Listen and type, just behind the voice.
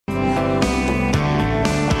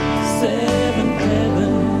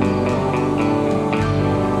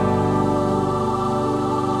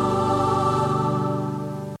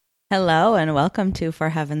Hello and welcome to For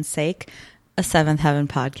Heaven's Sake, a Seventh Heaven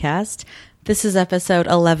podcast. This is episode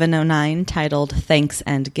 1109 titled Thanks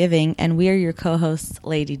and Giving, and we are your co-hosts,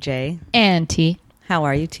 Lady J. And T. How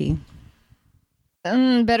are you, T?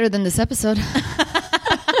 Better than this episode.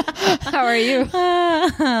 How are you?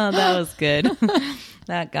 That was good.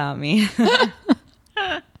 That got me.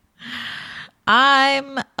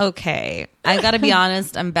 I'm okay. I gotta be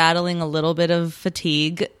honest, I'm battling a little bit of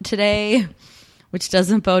fatigue today, which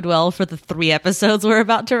doesn't bode well for the 3 episodes we're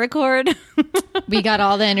about to record. We got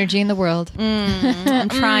all the energy in the world. I'm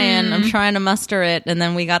trying to muster it, and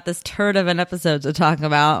then we got this turd of an episode to talk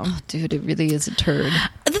about. Oh, dude, it really is a turd.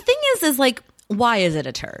 The thing is like, why is it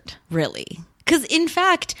a turd, really? Because, in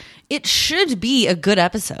fact, it should be a good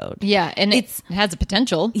episode. Yeah, and it has a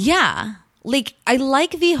potential. Yeah. Like, I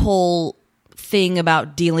like the whole thing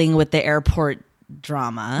about dealing with the airport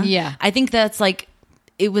drama. Yeah. I think that's like,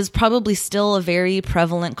 it was probably still a very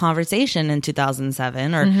prevalent conversation in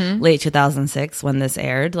 2007 or late 2006 when this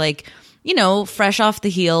aired. Like, you know, fresh off the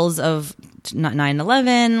heels of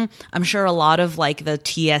 9/11, I'm sure a lot of like the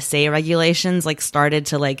TSA regulations like started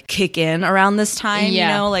to like kick in around this time. Yeah.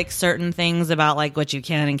 You know, like certain things about like what you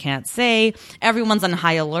can and can't say. Everyone's on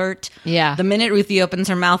high alert. Yeah. The minute Ruthie opens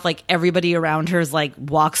her mouth, like everybody around her's like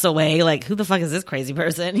walks away. Like, who the fuck is this crazy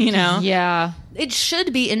person? You know? Yeah. It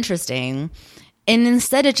should be interesting. And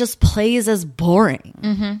instead it just plays as boring.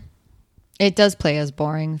 Mm-hmm. It does play as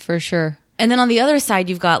boring, for sure. And then on the other side,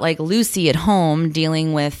 you've got like Lucy at home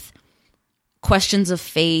dealing with questions of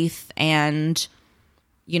faith and,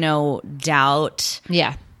 you know, doubt.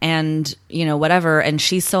 Yeah. And, you know, whatever. And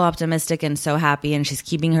she's so optimistic and so happy and she's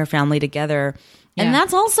keeping her family together. And Yeah.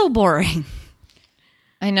 that's also boring.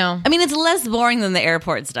 I know. I mean, it's less boring than the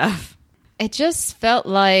airport stuff. It just felt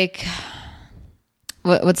like...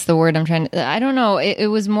 What's the word I'm trying to... I don't know. It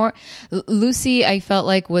was more... Lucy, I felt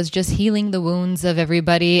like, was just healing the wounds of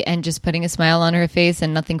everybody and just putting a smile on her face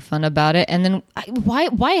and nothing fun about it. And then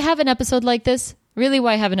why have an episode like this? Really,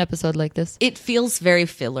 why have an episode like this? It feels very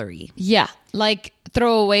fillery. Yeah. Like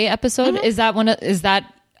throwaway episode? Mm-hmm. Is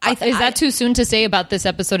that too soon to say about this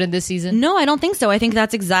episode in this season? No, I don't think so. I think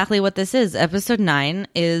that's exactly what this is. Episode 9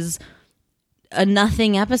 is a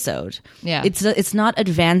nothing episode. Yeah. It's not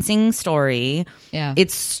advancing story. Yeah.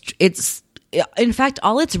 It's in fact,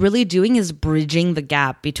 all it's really doing is bridging the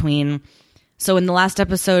gap between. So in the last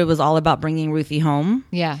episode, it was all about bringing Ruthie home.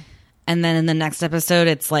 Yeah. And then in the next episode,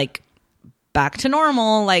 it's like back to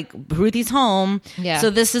normal, like Ruthie's home. Yeah. So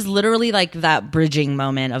this is literally like that bridging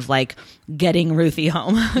moment of like getting Ruthie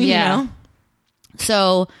home. You Yeah. know?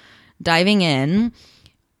 So diving in,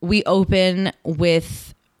 we open with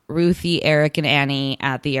Ruthie, Eric, and Annie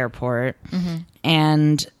at the airport,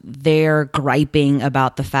 and they're griping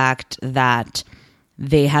about the fact that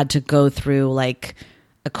they had to go through like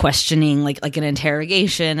a questioning, like an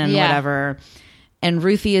interrogation and Yeah. whatever. And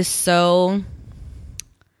Ruthie is so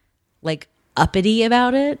like uppity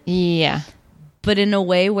about it, Yeah. but in a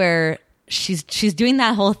way where she's doing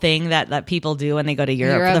that whole thing that people do when they go to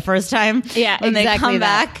Europe for the first time. Yeah, when they exactly come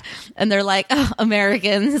that. back and they're like, oh,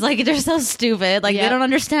 Americans, like they're so stupid, like Yeah. they don't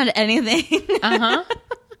understand anything.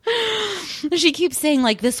 She keeps saying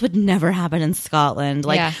like this would never happen in Scotland.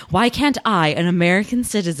 Like, Yeah. why can't I, an American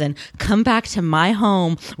citizen, come back to my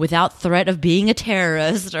home without threat of being a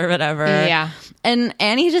terrorist or whatever? Yeah. And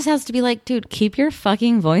Annie just has to be like, dude, keep your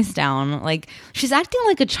fucking voice down. Like, she's acting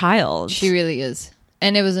like a child. She really is.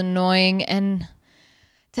 And it was annoying. And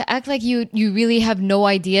to act like you really have no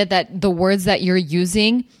idea that the words that you're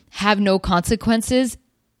using have no consequences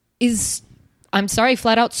is, I'm sorry,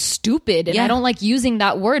 flat out stupid. And Yeah. I don't like using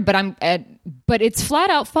that word, but it's flat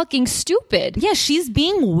out fucking stupid. Yeah, she's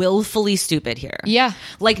being willfully stupid here. Yeah.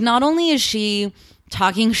 Like, not only is she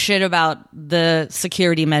talking shit about the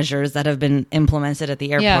security measures that have been implemented at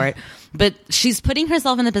the airport, but she's putting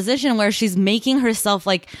herself in a position where she's making herself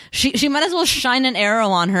like, she might as well shine an arrow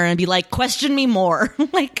on her and be like, question me more.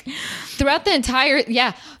 Like, Throughout the entire,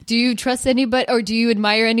 do you trust anybody or do you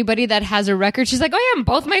admire anybody that has a record? She's like, oh yeah,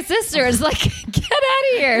 both my sisters. Like, get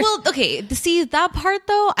out of here. well, okay, see that part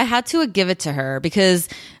though, I had to give it to her because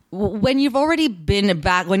when you've already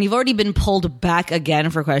been pulled back again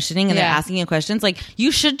for questioning and they're Yeah. asking you questions, like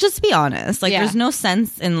you should just be honest. Like Yeah. there's no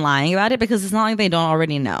sense in lying about it because it's not like they don't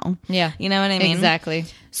already know. Yeah. You know what I mean? Exactly.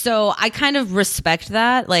 So I kind of respect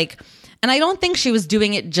that. Like, and I don't think she was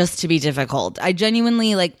doing it just to be difficult. I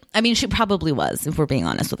genuinely she probably was, if we're being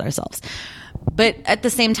honest with ourselves. But at the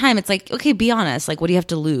same time, it's like, okay, be honest. Like, what do you have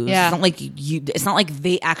to lose? Yeah. It's not like it's not like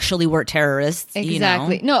they actually were terrorists.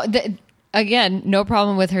 Exactly. You know? No, again, no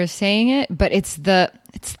problem with her saying it, but it's the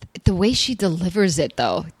way she delivers it,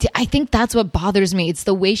 though. I think that's what bothers me. It's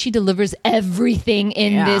the way she delivers everything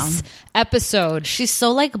in this episode. She's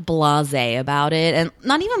so like blasé about it, and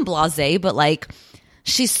not even blasé, but like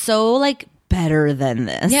she's so like better than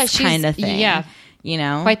this kind of thing. Yeah, you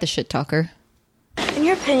know, quite the shit talker. In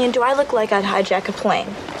your opinion, do I look like I'd hijack a plane?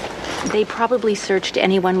 They probably searched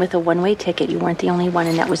anyone with a one-way ticket. You weren't the only one,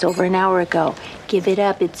 and that was over an hour ago. Give it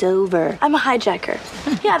up. It's over. I'm a hijacker.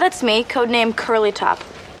 Yeah, that's me. Codename Curly Top.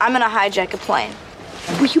 I'm gonna hijack a plane.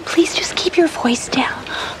 Will you please just keep your voice down?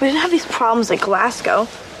 We didn't have these problems at Glasgow.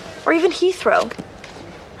 Or even Heathrow.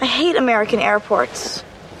 I hate American airports.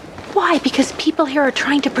 Why? Because people here are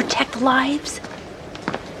trying to protect lives?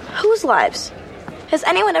 Whose lives? Has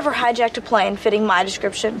anyone ever hijacked a plane fitting my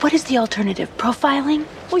description? What is the alternative? Profiling?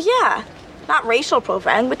 Well, yeah. Not racial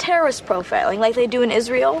profiling, but terrorist profiling, like they do in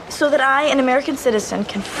Israel, so that I, an American citizen,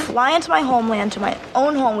 can fly into my homeland, to my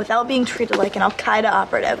own home, without being treated like an Al-Qaeda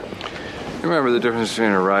operative. Remember the difference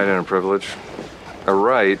between a right and a privilege? A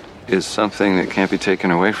right is something that can't be taken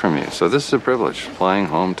away from you. So this is a privilege. Flying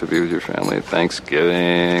home to be with your family at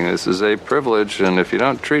Thanksgiving. This is a privilege, and if you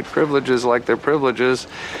don't treat privileges like they're privileges,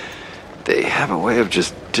 they have a way of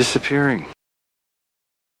just disappearing.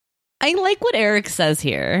 I like what Eric says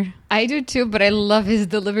here. I do too, but I love his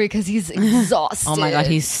delivery because he's exhausted. Oh my God,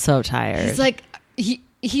 he's so tired. He's like,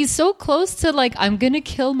 he's so close to like, I'm going to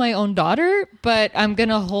kill my own daughter, but I'm going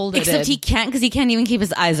to hold it Except in. he can't, because he can't even keep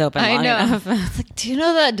his eyes open long enough. It's like, do you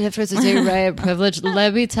know that difference between right and privilege?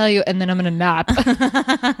 Let me tell you, and then I'm going to nap.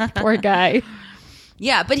 Poor guy.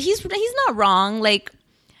 Yeah, but he's not wrong. Like,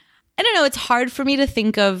 I don't know. It's hard for me to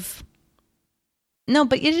think of. No,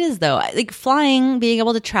 but it is though. Like flying, being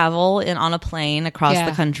able to travel on a plane across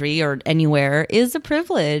the country or anywhere is a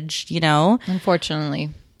privilege, you know? Unfortunately.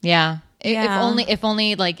 Yeah. If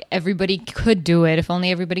only like everybody could do it. If only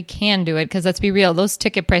everybody can do it. Because let's be real, those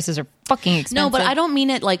ticket prices are fucking expensive. No, but I don't mean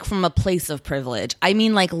it like from a place of privilege. I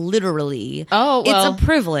mean like literally. Oh, well. It's a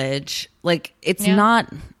privilege. Like it's not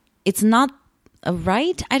a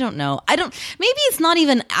right? I don't know. Maybe it's not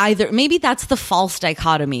even either. Maybe that's the false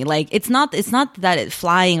dichotomy. Like it's not that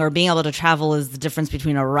flying or being able to travel is the difference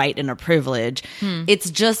between a right and a privilege. It's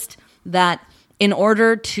just that in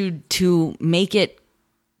order to make it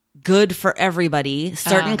good for everybody,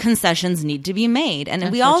 certain concessions need to be made.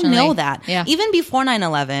 And we all know that. Yeah. Even before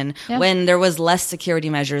 9/11, when there was less security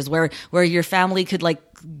measures where your family could like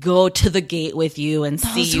go to the gate with you and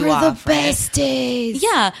see you off. Those were the best days.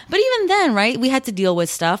 Yeah, but even then, right? We had to deal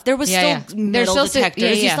with stuff. There was still metal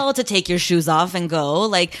detectors. You still had to take your shoes off and go.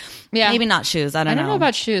 Like, maybe not shoes. I don't know. I don't know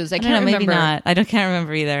about shoes. I can't remember. Maybe not. I can't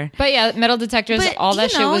remember either. But yeah, metal detectors, all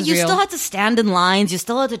that shit was real. You real. still had to stand in lines. You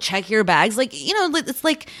still had to check your bags. Like, you know, it's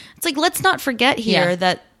like let's not forget here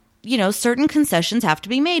that, you know, certain concessions have to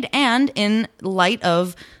be made. And in light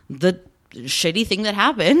of the shitty thing that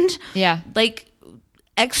happened, like,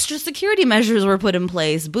 extra security measures were put in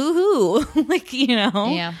place. Boo-hoo. Like, you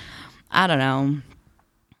know. Yeah. I don't know.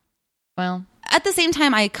 Well. At the same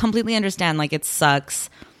time, I completely understand, like, it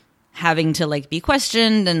sucks having to, like, be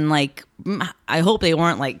questioned and, like, I hope they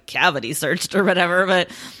weren't, like, cavity searched or whatever,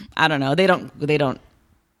 but I don't know. They don't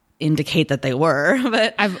indicate that they were,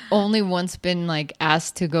 but. I've only once been, like,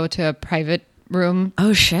 asked to go to a private room.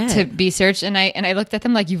 Oh shit. To be searched, and I looked at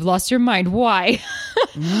them like, you've lost your mind. Why?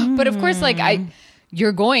 But of course, like,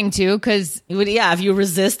 you're going to, because if you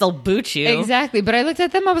resist, they'll boot you. Exactly. But I looked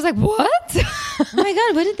at them, I was like, what? Oh my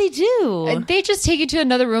God, what did they do? They just take you to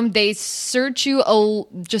another room. They search you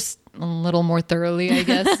just a little more thoroughly, I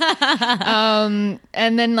guess.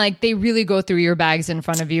 And then like they really go through your bags in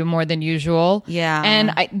front of you more than usual. Yeah.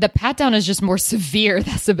 And the pat down is just more severe.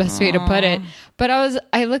 That's the best way to put it. But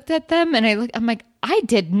I looked at them and I'm like, I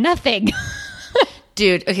did nothing.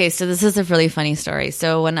 Dude, okay, so this is a really funny story.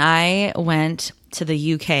 So when I went to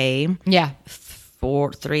the UK,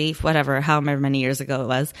 however many years ago it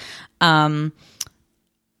was,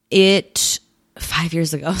 5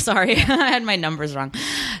 years ago. Sorry, I had my numbers wrong.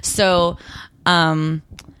 So, I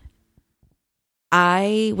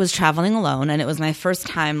was traveling alone, and it was my first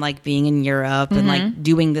time like being in Europe and like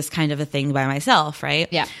doing this kind of a thing by myself, right?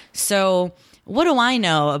 Yeah. So, what do I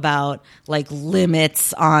know about like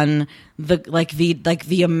limits on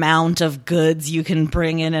the amount of goods you can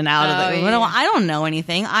bring in and out of it? I don't know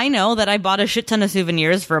anything. I know that I bought a shit ton of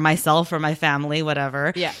souvenirs for myself, for my family,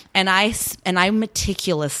 whatever. Yeah. And I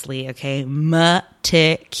meticulously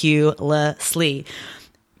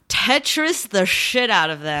Tetris the shit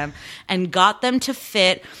out of them and got them to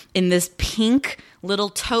fit in this pink little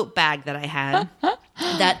tote bag that I had.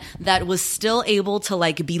 that was still able to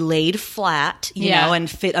like be laid flat, you know, and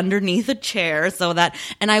fit underneath a chair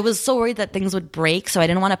and I was so worried that things would break, so I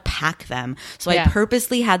didn't want to pack them. So I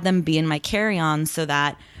purposely had them be in my carry-on so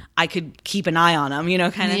that I could keep an eye on them, you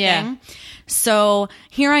know, kind of thing. So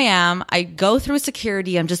here I am. I go through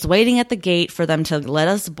security. I'm just waiting at the gate for them to let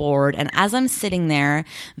us board. And as I'm sitting there,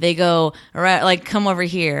 they go, right, like, come over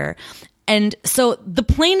here. And so the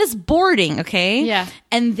plane is boarding, okay? Yeah.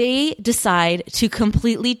 And they decide to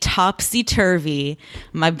completely topsy-turvy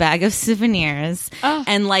my bag of souvenirs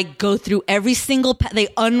and like go through every single they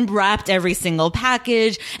unwrapped every single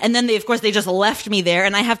package, and then they just left me there,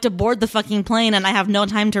 and I have to board the fucking plane and I have no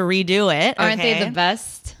time to redo it. Aren't they the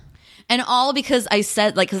best? And all because I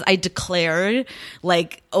said, like, because I declared,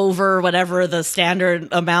 like, over whatever the standard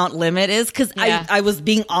amount limit is, because I was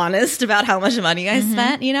being honest about how much money I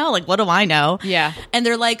spent, you know? Like, what do I know? Yeah. And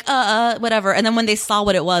they're like, whatever. And then when they saw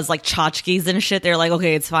what it was, like, tchotchkes and shit, they're like,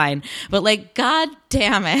 okay, it's fine. But, like, god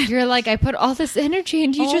damn it. You're like, I put all this energy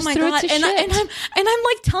and you just threw it to shit. And I'm,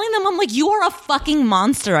 like, telling them, I'm like, you are a fucking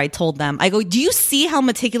monster, I told them. I go, do you see how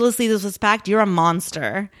meticulously this was packed? You're a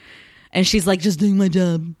monster. And she's like, just doing my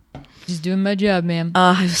job. Just doing my job, ma'am.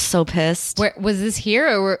 I was so pissed. Where was this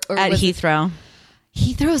here or at Heathrow?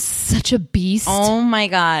 Heathrow's such a beast. Oh my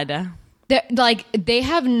god! They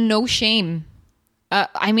have no shame.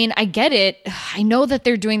 I mean, I get it. I know that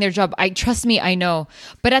they're doing their job. Trust me, I know.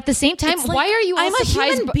 But at the same time, like, why are you all I'm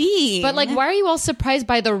surprised? a human being. But like, why are you all surprised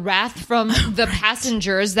by the wrath from the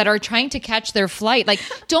passengers that are trying to catch their flight? Like,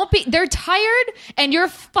 don't be. They're tired, and you're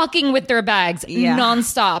fucking with their bags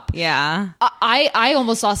nonstop. Yeah. I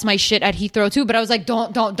almost lost my shit at Heathrow too. But I was like,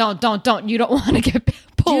 don't. You don't want to get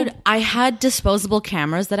pulled. Dude, I had disposable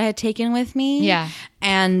cameras that I had taken with me. Yeah.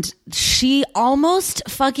 And she almost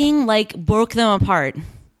fucking like broke them apart.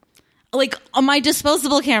 Like on my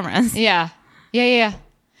disposable cameras. Yeah.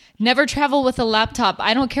 Never travel with a laptop.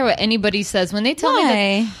 I don't care what anybody says. When they tell me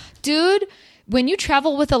that, dude, when you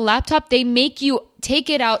travel with a laptop, they make you take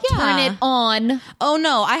it out, turn it on. Oh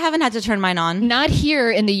no, I haven't had to turn mine on. Not here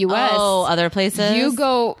in the US. Oh, other places. You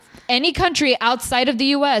go any country outside of the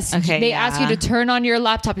US, they ask you to turn on your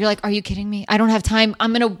laptop. You're like, are you kidding me? I don't have time.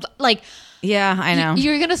 I'm going to like... Yeah, I know.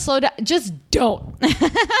 You're going to slow down. Just don't.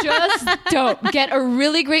 Just don't. Get a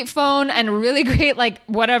really great phone and really great, like,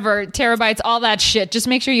 whatever, terabytes, all that shit. Just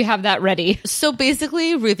make sure you have that ready. So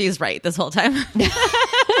basically, Ruthie's right this whole time.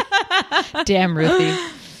 Damn, Ruthie.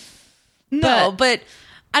 No, but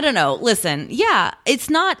I don't know. Listen, yeah, it's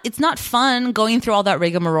not fun going through all that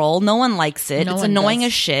rigmarole. No one likes it. It's annoying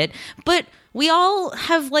as shit. But we all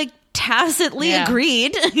have, like, tacitly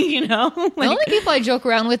agreed, you know? Like, the only people I joke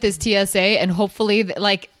around with is TSA, and hopefully,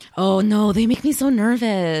 like... Oh, no, they make me so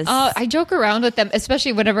nervous. I joke around with them,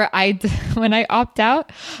 especially whenever when I opt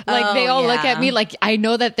out. Like, they all look at me like, I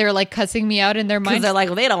know that they're, like, cussing me out in their mind. Because they're like,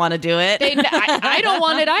 well, they don't want to do it. I don't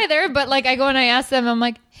want it either, but, like, I go and I ask them, I'm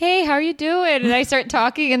like, hey, how are you doing? And I start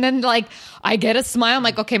talking, and then, like, I get a smile. I'm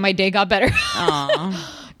like, okay, my day got better.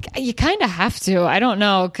 You kind of have to. I don't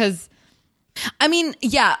know, because... I mean,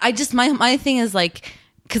 yeah, my thing is like,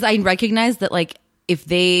 because I recognize that like if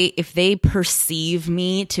they perceive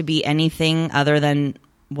me to be anything other than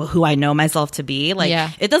who I know myself to be,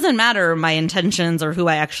 like it doesn't matter my intentions or who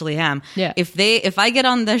I actually am. Yeah. If I get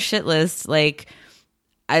on the shit list, like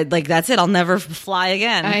that's it. I'll never fly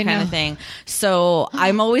again, kind of thing. So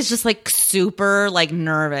I'm always just like super like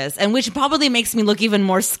nervous, and which probably makes me look even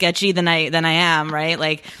more sketchy than I am, right?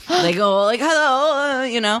 Like oh, like hello,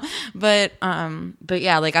 you know. But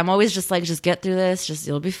yeah, like I'm always just like, just get through this. Just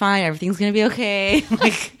you'll be fine. Everything's gonna be okay.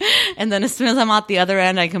 Like, and then as soon as I'm out the other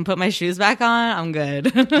end, I can put my shoes back on. I'm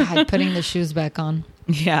good. God, putting the shoes back on.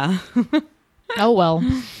 Yeah. Oh well.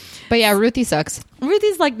 But yeah, Ruthie sucks.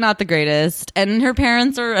 Ruthie's like not the greatest, and her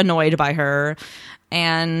parents are annoyed by her,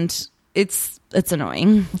 and it's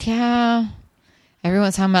annoying. Yeah.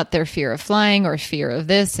 Everyone's talking about their fear of flying or fear of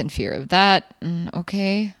this and fear of that.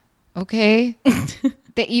 Okay.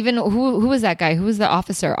 They even who was that guy? Who was the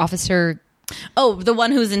officer? Oh, the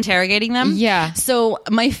one who's interrogating them? Yeah. So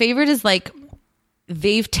my favorite is like,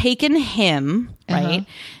 they've taken him, right?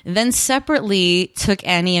 Then separately took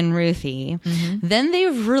Annie and Ruthie. Then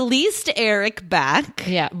they've released Eric back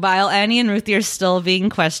while Annie and Ruthie are still being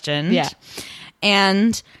questioned. Yeah.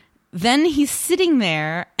 And then he's sitting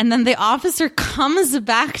there, and then the officer comes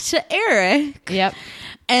back to Eric. Yep.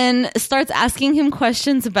 And starts asking him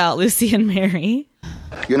questions about Lucy and Mary.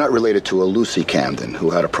 You're not related to a Lucy Camden who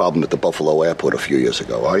had a problem at the Buffalo airport a few years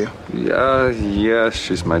ago, are you? Yes,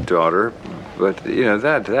 she's my daughter. But, you know,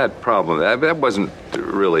 that problem, that wasn't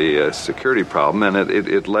really a security problem, and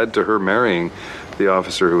it led to her marrying the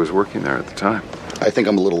officer who was working there at the time. I think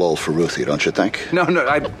I'm a little old for Ruthie, don't you think? No,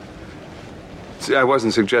 I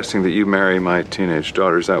wasn't suggesting that you marry my teenage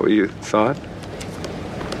daughter. Is that what you thought?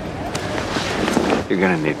 You're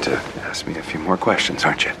going to need to ask me a few more questions,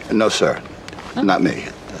 aren't you? No, sir. Not me.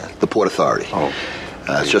 The Port Authority. Oh.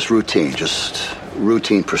 It's just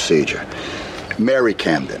routine procedure. Mary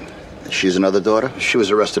Camden. She's another daughter? She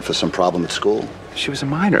was arrested for some problem at school. She was a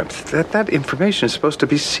minor. That information is supposed to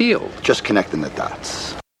be sealed. Just connecting the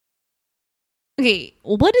dots. Okay,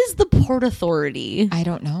 what is the Port Authority? I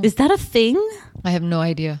don't know. Is that a thing? I have no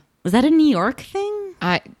idea. Was that a New York thing?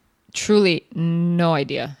 I truly no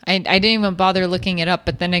idea. I didn't even bother looking it up.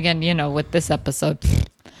 But then again, with this episode,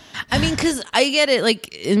 I mean, because I get it,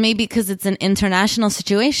 like maybe because it's an international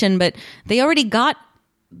situation, but they already got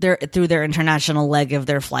through their international leg of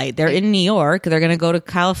their flight. They're in New York. They're going to go to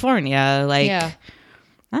California. Like, I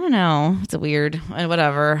don't know. It's weird.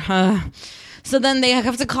 Whatever. So then they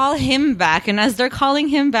have to call him back, and as they're calling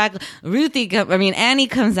him back, Annie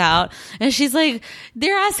comes out, and she's like,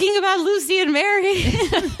 "They're asking about Lucy and Mary."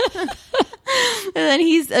 And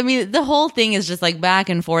then the whole thing is just like back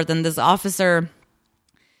and forth, and this officer,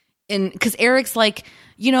 because Eric's like,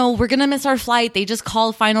 we're gonna miss our flight. They just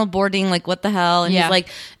called final boarding. Like, what the hell?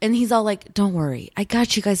 And he's all like, "Don't worry, I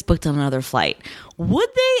got you guys booked on another flight." Would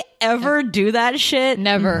they ever do that shit?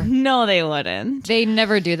 Never. No, they wouldn't. They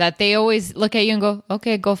never do that. They always look at you and go,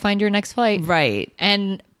 "Okay, go find your next flight." Right.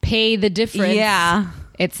 And pay the difference. Yeah.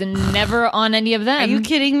 It's never on any of them. Are you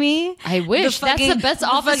kidding me? I wish. That's the best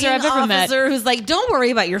officer I've ever met. Officer who's like, "Don't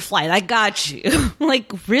worry about your flight. I got you."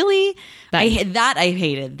 Like, really? I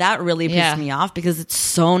hated. That really pissed me off because it's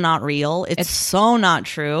so not real. It's so not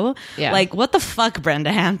true. Yeah. Like, what the fuck,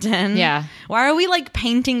 Brenda Hampton? Yeah. Why are we like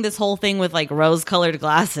painting this whole thing with like rose-colored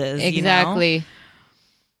glasses? Exactly.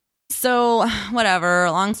 So, whatever.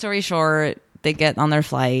 Long story short, they get on their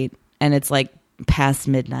flight and it's like past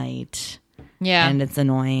midnight. Yeah. And it's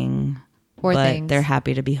annoying. Poor but things. they're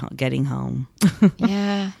happy to be getting home.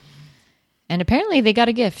 Yeah. And apparently they got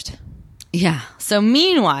a gift. Yeah. So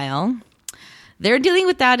meanwhile, they're dealing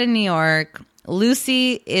with that in New York.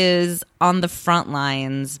 Lucy is on the front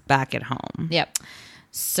lines back at home. Yep.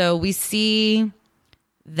 So we see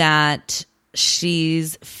that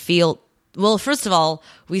well, first of all,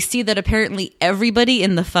 we see that apparently everybody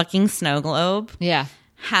in the fucking snow globe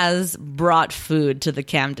has brought food to the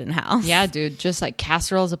Camden house. Yeah, dude. Just like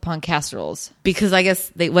casseroles upon casseroles. Because I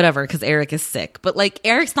guess because Eric is sick. But like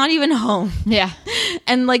Eric's not even home. Yeah.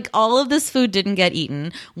 And like all of this food didn't get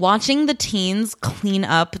eaten. Watching the teens clean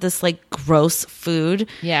up this like gross food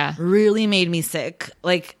really made me sick.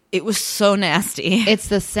 Like, it was so nasty. It's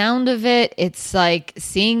the sound of it. It's like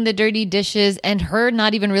seeing the dirty dishes and her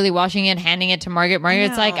not even really washing it, handing it to Margaret.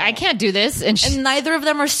 Margaret's like, "I can't do this." And neither of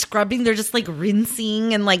them are scrubbing. They're just like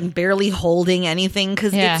rinsing and like barely holding anything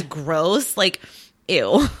because it's gross. Like,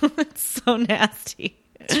 ew. It's so nasty.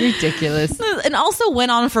 It's ridiculous. And also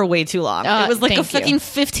went on for way too long. It was like a fucking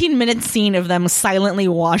 15-minute scene of them silently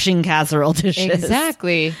washing casserole dishes.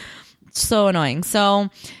 Exactly. So annoying. So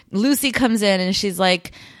Lucy comes in and she's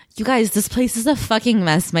like, "You guys, this place is a fucking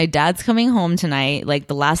mess. My dad's coming home tonight. Like,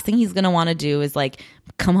 the last thing he's going to want to do is like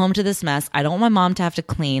come home to this mess. I don't want my mom to have to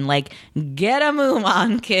clean. Like, get a move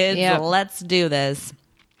on, kids. Yep. Let's do this."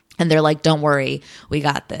 And they're like, "Don't worry, we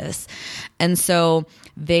got this." And so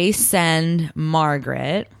they send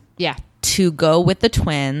Margaret to go with the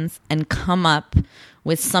twins and come up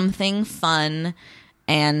with something fun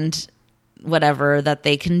and whatever that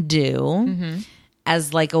they can do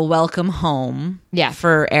as like a welcome home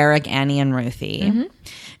for Eric, Annie, and Ruthie.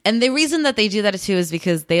 And the reason that they do that too is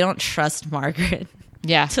because they don't trust Margaret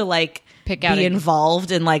to like be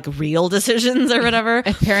involved in like real decisions or whatever.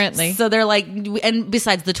 Apparently. So they're like, and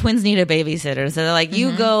besides, the twins need a babysitter. So they're like,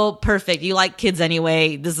 "You go, perfect. You like kids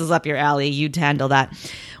anyway. This is up your alley. You'd handle that."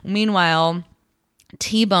 Meanwhile,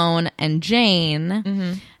 T-Bone and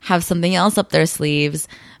Jane have something else up their sleeves.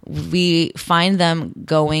 We find them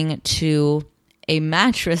going to a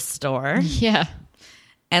mattress store. Yeah.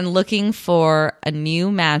 And looking for a new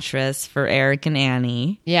mattress for Eric and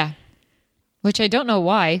Annie. Yeah. Which I don't know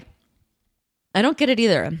why. I don't get it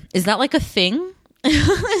either. Is that like a thing?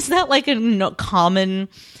 Is that like a common,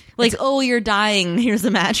 like, "Oh, you're dying, here's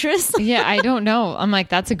a mattress"? Yeah, I don't know. I'm like,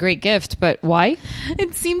 that's a great gift, but why?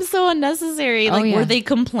 It seems so unnecessary. Like, were they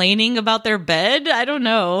complaining about their bed? I don't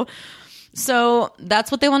know. So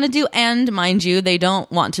that's what they want to do. And mind you, they don't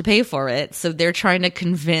want to pay for it. So they're trying to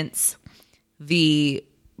convince the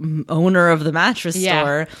owner of the mattress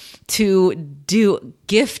store to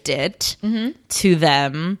gift it to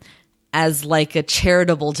them as like a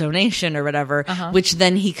charitable donation or whatever, which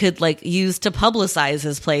then he could like use to publicize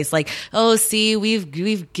his place. Like, oh, see, we've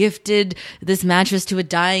gifted this mattress to a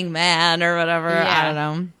dying man or whatever. I don't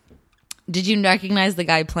know. Did you recognize the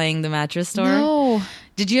guy playing the mattress store? No.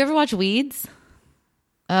 Did you ever watch Weeds?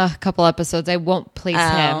 A couple episodes. I won't place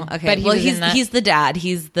him. Okay. But he's the dad.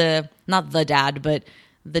 He's not the dad, but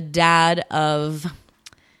the dad of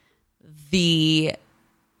the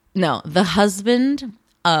husband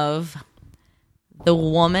of the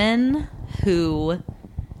woman who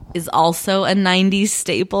is also a 90s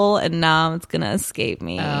staple, and now it's gonna escape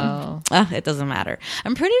me. It doesn't matter.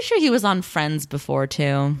 I'm pretty sure he was on Friends before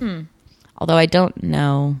too, although I don't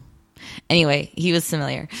know. Anyway, he was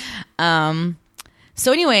familiar.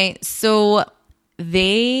 So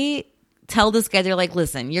they tell this guy, they're like,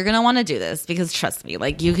 listen, you're gonna want to do this because trust me,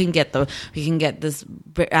 like you can get this,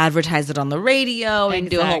 advertise it on the radio and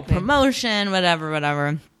do a whole promotion,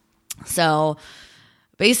 whatever. So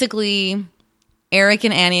basically, Eric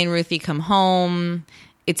and Annie and Ruthie come home.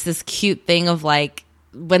 It's this cute thing of like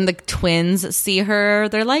when the twins see her,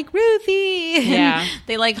 they're like, Ruthie. Yeah. And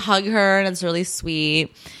they like hug her and it's really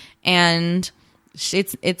sweet. And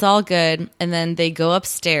it's all good. And then they go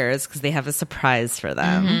upstairs because they have a surprise for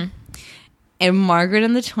them. And Margaret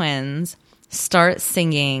and the twins start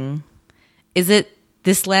singing. Is it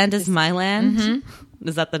This Land Is My Land?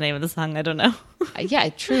 Is that the name of the song? I don't know. Yeah,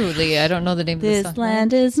 truly. I don't know the name of the song. This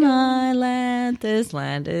land is my land. This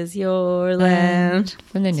land is your land.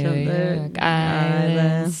 From the New York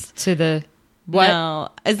Islands to the... What? No,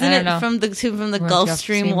 isn't it from the Gulf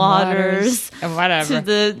Stream waters whatever to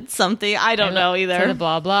the something? I don't know either. To the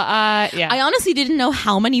blah blah. Yeah. I honestly didn't know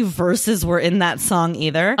how many verses were in that song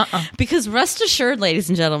either. Because rest assured, ladies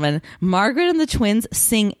and gentlemen, Margaret and the twins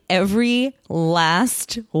sing every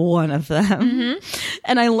last one of them.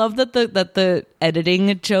 And I love that the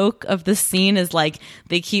editing joke of the scene is like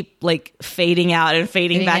they keep like fading out and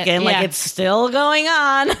fading back in, like it's still going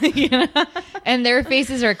on. You know? And their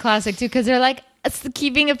faces are classic too, because they're like, it's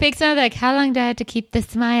keeping a fake smile. They're like, how long do I have to keep this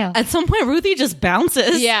smile? At some point, Ruthie just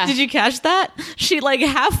bounces. Yeah. Did you catch that? She like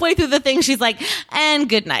halfway through the thing, she's like, and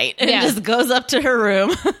good night. And just goes up to her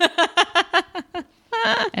room.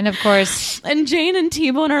 And of course, and Jane and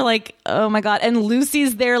T-Bone are like, oh my God. And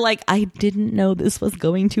Lucy's there like, I didn't know this was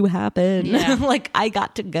going to happen. Yeah. Like, I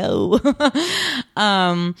got to go.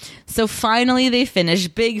 So finally they finish.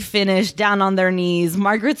 Big finish, down on their knees.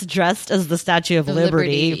 Margaret's dressed as the Statue of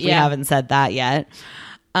Liberty. If we haven't said that yet.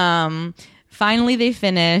 Finally they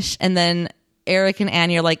finish. And then Eric and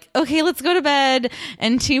Annie are like, okay, let's go to bed.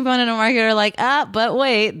 And T-Bone and Margaret are like, but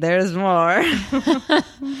wait, there's more.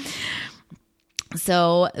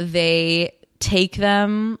 So they take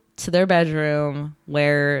them to their bedroom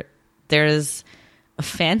where there's a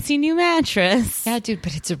fancy new mattress. yeah, dude,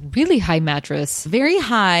 but it's a really high mattress. Very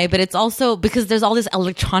high, but it's also because there's all this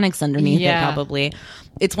electronics underneath it probably.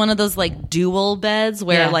 It's one of those like dual beds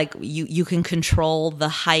where like you can control the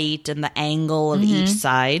height and the angle of each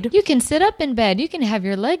side. You can sit up in bed. You can have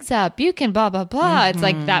your legs up. You can blah, blah, blah. It's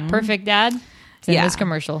like that perfect dad. It's in this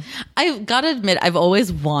commercial. I've got to admit, I've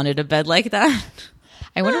always wanted a bed like that.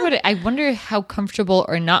 I wonder how comfortable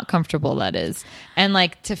or not comfortable that is. And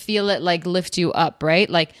like to feel it like lift you up, right?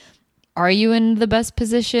 Like, are you in the best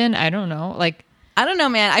position? I don't know. Like, I don't know,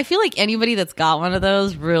 man. I feel like anybody that's got one of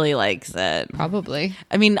those really likes it. Probably.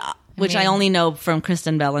 I mean, I only know from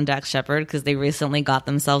Kristen Bell and Dax Shepard because they recently got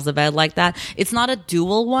themselves a bed like that. It's not a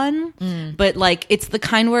dual one, but like it's the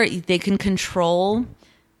kind where they can control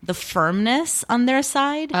the firmness on their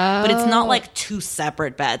side, but it's not like two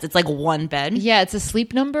separate beds. It's like one bed. Yeah, it's a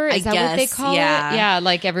sleep number. Is that what they call it? Yeah,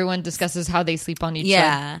 like everyone discusses how they sleep on each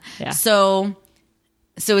side. Yeah. So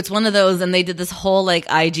it's one of those, and they did this whole like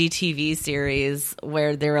IGTV series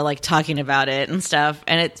where they were like talking about it and stuff,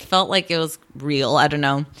 and it felt like it was real. I don't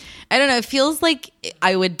know. It feels like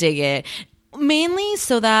I would dig it, mainly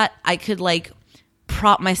so that I could like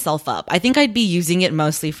prop myself up. I think I'd be using it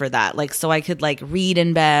mostly for that, like so I could like read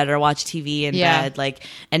in bed or watch TV in bed, like,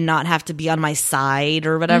 and not have to be on my side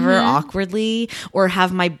or whatever awkwardly, or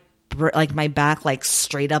have my back like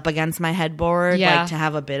straight up against my headboard, like to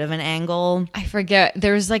have a bit of an angle. I forget.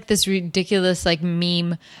 There was like this ridiculous like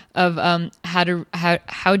meme of how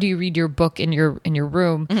do you read your book in your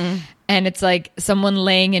room, and it's like someone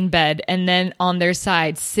laying in bed and then on their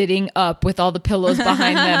side sitting up with all the pillows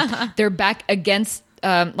behind them, their back against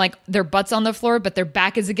like their butts on the floor, but their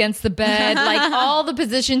back is against the bed, like all the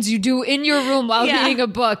positions you do in your room while reading a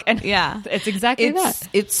book. And it's exactly that.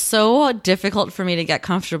 It's so difficult for me to get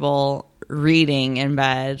comfortable reading in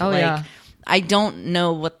bed. I don't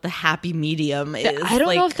know what the happy medium is. I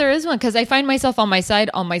don't know if there is one, because I find myself on my side,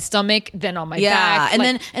 on my stomach, then on my back.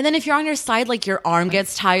 And then if you're on your side, like your arm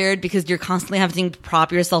gets tired because you're constantly having to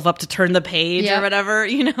prop yourself up to turn the page or whatever,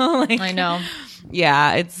 like I know.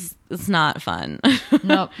 Yeah, it's not fun.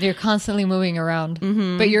 No, you're constantly moving around,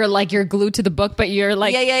 but you're glued to the book, but you're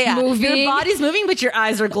like moving. Your body's moving, but your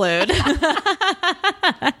eyes are glued.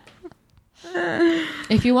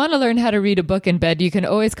 If you want to learn how to read a book in bed, you can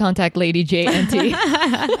always contact Lady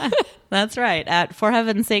JNT. That's right, at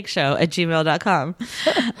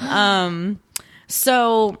forheavensakeshow@gmail.com.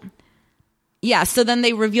 So then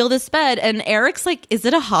they reveal this bed, and Eric's like, is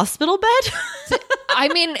it a hospital bed? I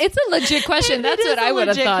mean, it's a legit question. That's what I would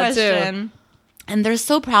have thought too. And they're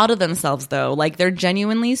so proud of themselves, though. Like, they're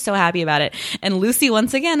genuinely so happy about it. And Lucy,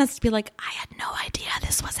 once again, has to be like, I had no idea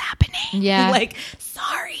this was happening. Yeah. Like,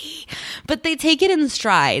 sorry. But they take it in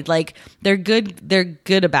stride. Like, they're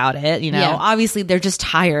good about it, Yeah. Obviously, they're just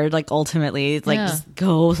tired, like, ultimately. It's like, just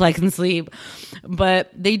go so I can sleep.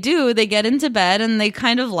 But they get into bed, and they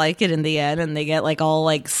kind of like it in the end, and they get, like, all,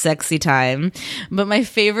 like, sexy time. But my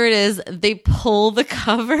favorite is they pull the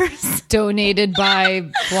covers. Donated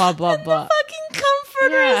by blah, blah, blah. Fucking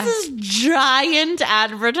comforter is this giant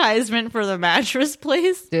advertisement for the mattress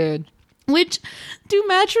place. Dude. Which, do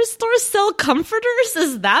mattress stores sell comforters?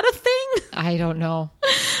 Is that a thing? I don't know.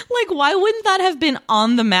 Like, why wouldn't that have been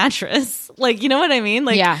on the mattress? Like, you know what I mean?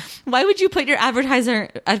 Like, why would you put your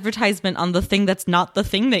advertisement on the thing that's not the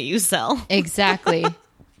thing that you sell? Exactly.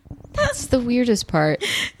 That's the weirdest part.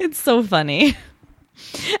 It's so funny.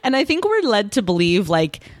 And I think we're led to believe,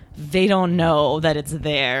 like, they don't know that it's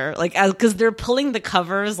there, like, because they're pulling the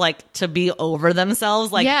covers, like, to be over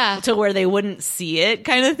themselves, like, to where they wouldn't see it,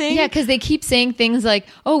 kind of thing. Yeah, because they keep saying things like,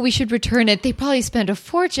 oh, we should return it. They probably spent a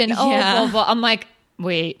fortune. Oh, blah, blah. I'm like,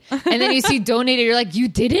 wait. And then you see donated, you're like, you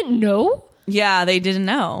didn't know? Yeah, they didn't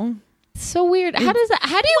know. So weird. How do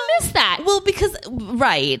you miss that? Well, because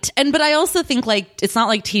but I also think, like, it's not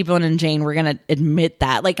like T-Bone and Jane were gonna admit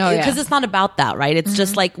that, like, because it's not about that, right? It's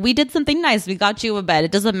just like, we did something nice, we got you a bed.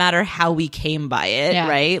 It doesn't matter how we came by it,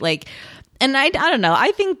 right? Like, and I don't know,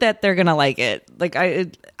 I think that they're gonna like it. Like, I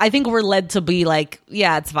think we're led to be like,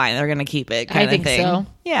 yeah, it's fine, they're gonna keep it, kind of thing. So.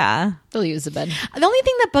 Yeah, they'll use the bed. The only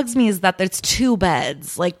thing that bugs me is that there's two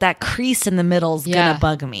beds. Like, that crease in the middle is gonna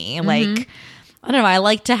bug me. Like, I don't know. I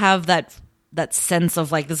like to have that sense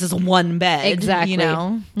of, like, this is one bed. Exactly.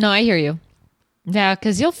 No, I hear you. Yeah,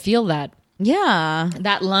 because you'll feel that. Yeah.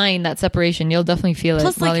 That line, that separation, you'll definitely feel it.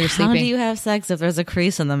 Plus, while like, you're sleeping. How do you have sex if there's a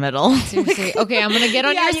crease in the middle? Seriously. Okay, I'm going to get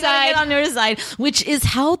on your side. Get on your side, which is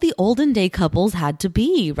how the olden day couples had to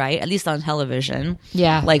be, right? At least on television.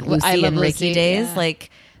 Yeah. Like Lucy and Ricky Lucy, days. Yeah. Like,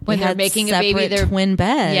 when they're making a baby, they're twin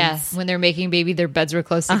beds. Yes, when they're making baby, their beds were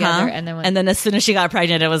close together, and then as soon as she got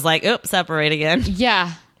pregnant, it was like, oops, separate again.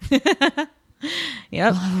 Yeah.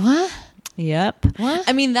 Yep. What? Yep. What?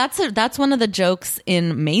 I mean, that's one of the jokes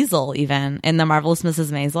in Maisel, even in The Marvelous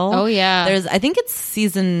Mrs. Maisel. Oh yeah. I think it's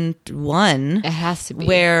season 1. It has to be,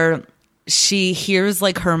 where she hears,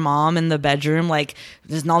 like, her mom in the bedroom, like,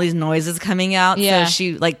 there's all these noises coming out. Yeah. So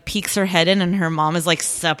she, like, peeks her head in, and her mom is, like,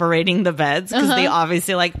 separating the beds because they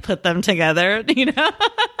obviously, like, put them together, you know?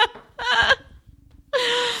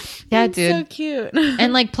 Yeah, it's dude. So cute.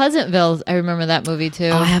 And, like, Pleasantville, I remember that movie too.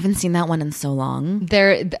 Oh, I haven't seen that one in so long.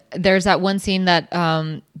 There's that one scene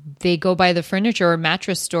that they go by the furniture or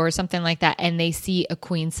mattress store or something like that, and they see a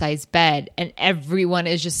queen size bed, and everyone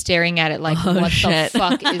is just staring at it like, what shit. the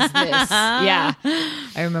fuck is this? Yeah,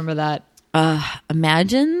 I remember that.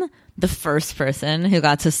 Imagine the first person who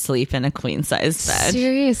got to sleep in a queen size bed.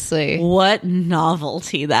 Seriously. What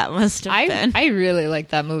novelty that must have been. I really like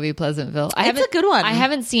that movie, Pleasantville. It's a good one. I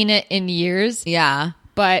haven't seen it in years. Yeah.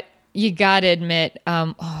 But you gotta admit,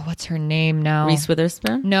 what's her name now? Reese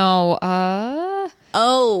Witherspoon? No,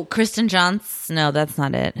 Oh, Kristen Johnston. No, that's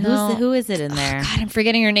not it. No. Who is it in there? God, I'm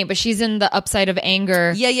forgetting her name, but she's in The Upside of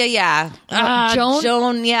Anger. Yeah.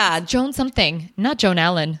 Joan, yeah. Joan something. Not Joan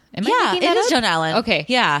Allen. Am I Yeah, making it that is up? Joan Allen. Okay.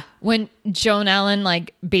 Yeah. When Joan Allen,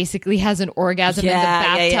 like, basically has an orgasm in the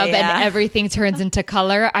bathtub and everything turns into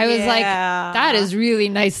color, I was like, that is really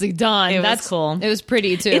nicely done. It was cool. It was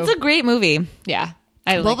pretty, too. It's a great movie. Yeah.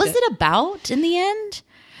 What was it about in the end?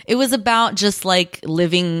 It was about just, like,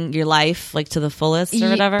 living your life, like, to the fullest or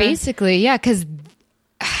whatever. Basically, yeah, because,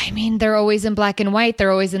 I mean, they're always in black and white.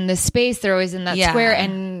 They're always in this space. They're always in that square.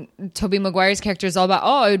 And Tobey Maguire's character is all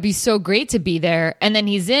about, it would be so great to be there. And then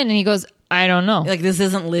he's in and he goes, I don't know. Like, this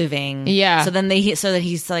isn't living. Yeah. So then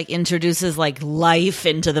he's, like, introduces, like, life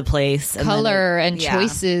into the place. Color and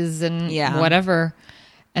choices and whatever.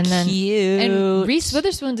 And then Cute. and Reese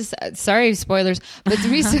Witherspoon sorry, spoilers, but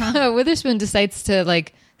Reese Witherspoon decides to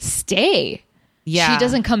like stay. Yeah. She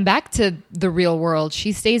doesn't come back to the real world.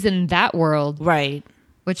 She stays in that world, Right.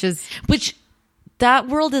 which That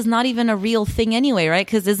world is not even a real thing anyway, right?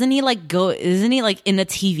 Because isn't he like in a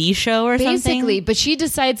TV show or basically, something? but she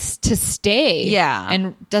decides to stay. Yeah.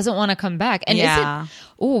 And doesn't want to come back. And Yeah.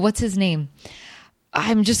 what's his name?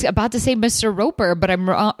 I'm just about to say Mr. Roper, but I'm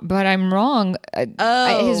wrong.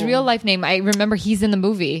 His real life name, I remember he's in the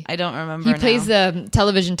movie. I don't remember. He plays a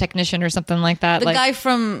television technician or something like that. the like guy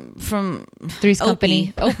from Three's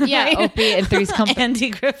Company. Opie. Yeah, Right? Opie and Three's Company.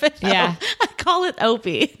 Andy Griffith. Yeah. I call it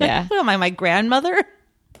Opie. Yeah. What am I, my grandmother?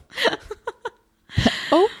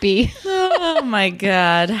 Opie. Oh my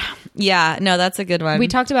god. Yeah, no, that's a good one. We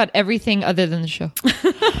talked about everything other than the show. I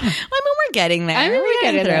mean, we're getting there. We're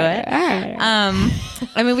getting through it. All right.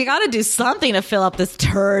 I mean, we got to do something to fill up this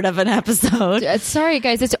turd of an episode. Sorry,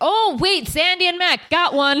 guys. Wait, Sandy and Mac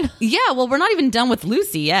got one. Yeah, well, we're not even done with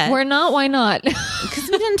Lucy yet. We're not. Why not? Because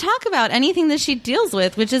we didn't talk about anything that she deals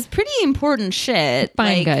with, which is pretty important shit.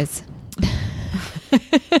 Fine, guys.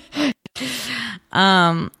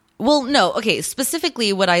 Well, no. Okay,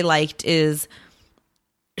 specifically what I liked is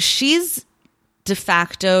she's de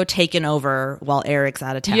facto taken over while Eric's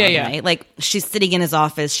out of town, right? Like, she's sitting in his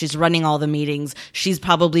office. She's running all the meetings. She's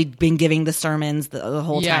probably been giving the sermons the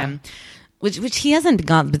whole time. Which he hasn't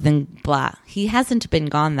he hasn't been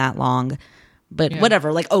gone that long. But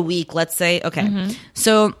whatever, like a week, let's say. Okay.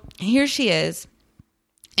 So here she is.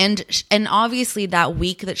 And obviously that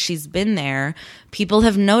week that she's been there, people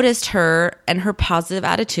have noticed her and her positive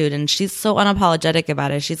attitude, and she's so unapologetic about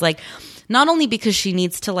it. She's like, not only because she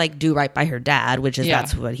needs to like do right by her dad, which is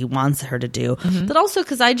that's what he wants her to do, but also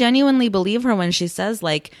because I genuinely believe her when she says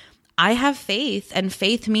like, I have faith, and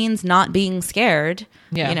faith means not being scared.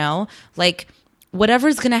 You know, like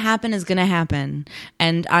whatever's going to happen is going to happen,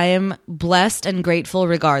 and I am blessed and grateful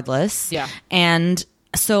regardless. And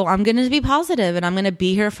so I'm going to be positive, and I'm going to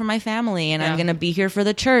be here for my family, and I'm going to be here for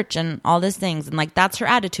the church and all these things. And like, that's her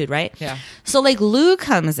attitude, right? Yeah. So like Lou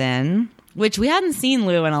comes in, which we hadn't seen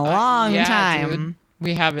Lou in a long time. Dude,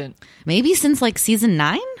 we haven't. Maybe since like season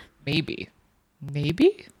 9? Maybe.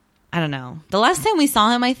 I don't know. The last time we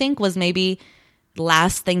saw him, I think, was maybe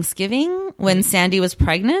last Thanksgiving when Sandy was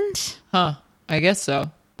pregnant. Huh. I guess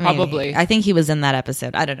so. Probably. I think he was in that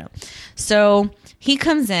episode. I don't know. So he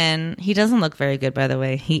comes in. He doesn't look very good, by the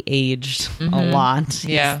way. He aged a lot.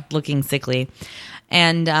 He's looking sickly.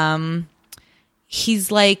 And he's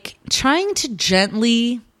like trying to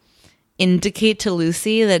gently indicate to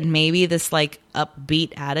Lucy that maybe this like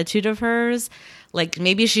upbeat attitude of hers, like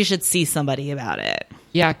maybe she should see somebody about it.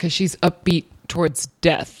 Yeah, because she's upbeat towards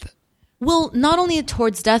death. Well, not only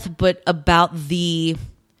towards death, but about the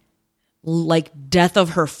like death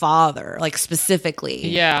of her father, like specifically.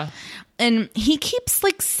 Yeah. And he keeps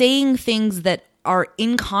like saying things that are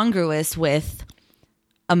incongruous with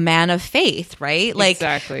a man of faith, right? Like,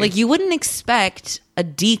 exactly. Like you wouldn't expect a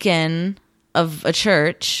deacon of a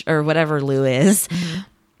church or whatever Lou is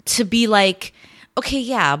to be like, okay,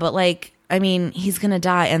 yeah, but like, I mean, he's going to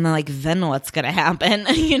die, and then what's going to happen,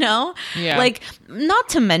 you know? Yeah. Like, not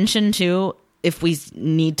to mention, too, if we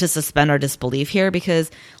need to suspend our disbelief here, because,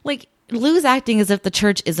 like, Lou's acting as if the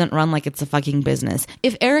church isn't run like it's a fucking business.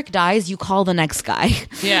 If Eric dies, you call the next guy.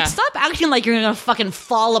 Yeah. Stop acting like you're going to fucking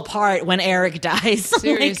fall apart when Eric dies.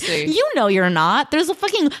 Seriously. Like, you know you're not. There's a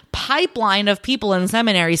fucking pipeline of people in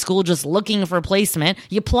seminary school just looking for placement.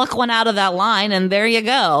 You pluck one out of that line, and there you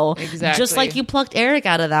go. Exactly. Just like you plucked Eric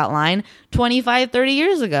out of that line 25, 30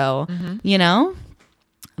 years ago, you know?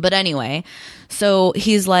 But anyway, so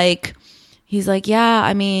he's like, yeah,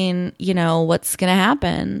 I mean, you know, what's going to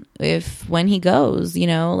happen when he goes, you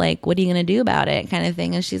know, like, what are you going to do about it kind of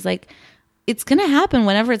thing? And she's like, it's going to happen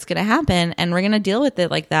whenever it's going to happen. And we're going to deal with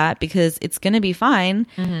it like that because it's going to be fine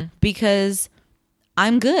because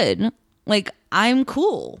I'm good. Like, I'm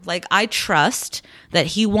cool. Like, I trust that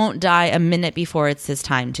he won't die a minute before it's his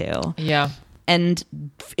time to. Yeah. And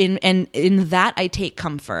in that, I take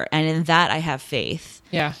comfort. And in that, I have faith.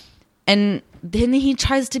 Yeah. And then he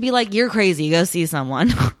tries to be like, you're crazy, go see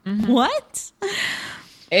someone. What?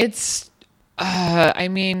 It's, I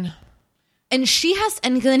mean... And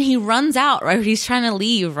and then he runs out, right? He's trying to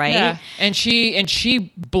leave, right? Yeah. And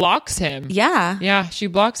she blocks him. Yeah. Yeah, she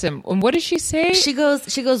blocks him. And what does she say? She goes,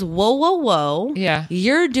 whoa, whoa, whoa. Yeah.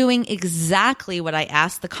 You're doing exactly what I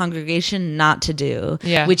asked the congregation not to do.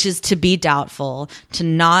 Yeah. Which is to be doubtful, to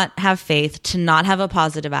not have faith, to not have a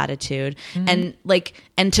positive attitude, and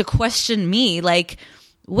to question me, like,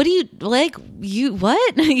 what do you, like, you,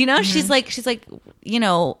 what? You know, she's like, you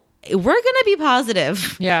know, we're gonna be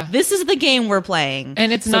positive. Yeah. This is the game we're playing.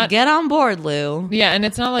 And it's so not- get on board, Lou. Yeah, and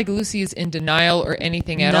it's not like Lucy is in denial or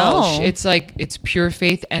anything at No. all. It's like, it's pure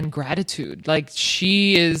faith and gratitude. Like,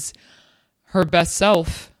 she is her best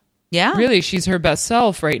self. Yeah. Really, she's her best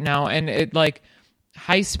self right now. And it, like,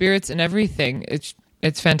 high spirits and everything.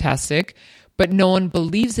 It's fantastic. But no one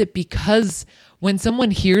believes it, because when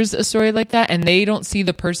someone hears a story like that and they don't see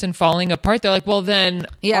the person falling apart, they're like, well, then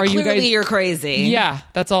Yeah, are you clearly guys... you're crazy. Yeah,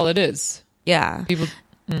 that's all it is. Yeah.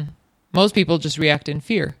 Most people just react in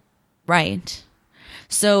fear. Right.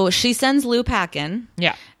 So she sends Lou packing.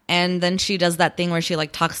 Yeah. And then she does that thing where she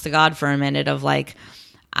like talks to God for a minute of like,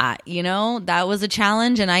 that was a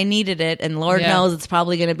challenge and I needed it. And Lord knows it's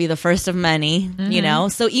probably going to be the first of many, you know?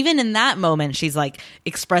 So even in that moment, she's like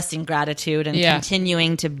expressing gratitude and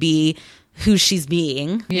continuing to be who she's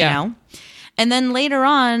being, you know? And then later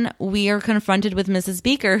on, we are confronted with Mrs.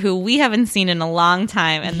 Beaker, who we haven't seen in a long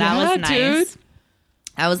time. And that was nice. Dude.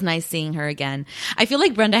 That was nice seeing her again. I feel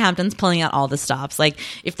like Brenda Hampton's pulling out all the stops. Like,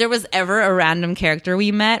 if there was ever a random character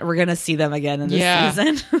we met, we're going to see them again in this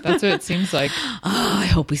season. That's what it seems like. Oh, I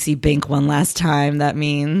hope we see Bink one last time. That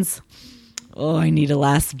means, I need a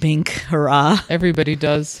last Bink. Hurrah. Everybody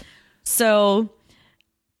does. So,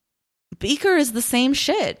 Beaker is the same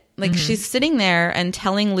shit. Like, she's sitting there and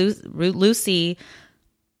telling Lucy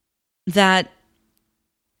that,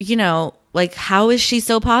 like, how is she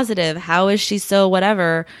so positive? How is she so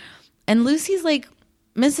whatever? And Lucy's like,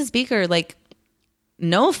 Mrs. Beaker, like,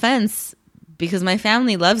 no offense, because my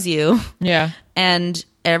family loves you. Yeah. And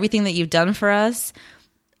everything that you've done for us,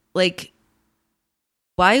 like,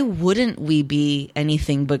 why wouldn't we be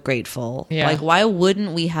anything but grateful? Yeah. Like, why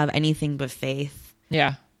wouldn't we have anything but faith?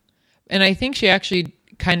 Yeah. And I think she actually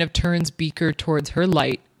kind of turns Beaker towards her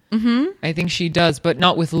light. Mm-hmm. I think she does, but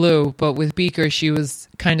not with Lou, but with Beaker, she was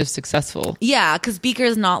kind of successful. Yeah, because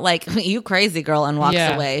Beaker's not like, you crazy girl, and walks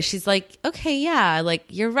Yeah. away. She's like, okay, yeah, like,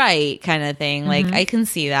 you're right, kind of thing. Like, I can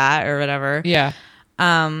see that or whatever. Yeah.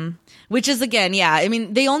 Which is, again, yeah, I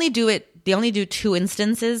mean, they only do 2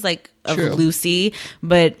 instances, like, of True. Lucy,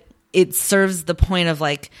 but it serves the point of,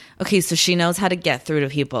 like, okay, so she knows how to get through to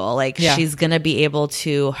people. Like, Yeah. she's going to be able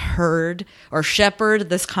to herd or shepherd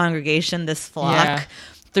this congregation, this flock, Yeah.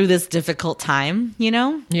 through this difficult time,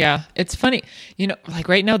 Yeah. It's funny. Like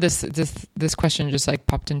right now, this question just like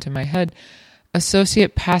popped into my head.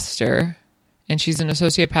 Associate pastor, and she's an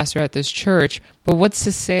associate pastor at this church, but what's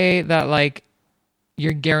to say that like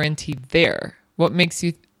you're guaranteed there? What makes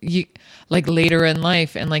you like later in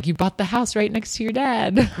life, and like you bought the house right next to your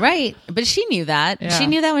dad? Right. But she knew that. Yeah. She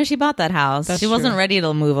knew that when she bought that house. That's she wasn't true. ready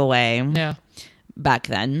to move away Yeah. back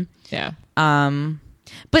then. Yeah.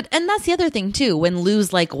 And that's the other thing too. When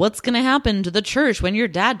Lou's like, what's going to happen to the church when your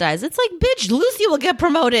dad dies? It's like, bitch, Lucy will get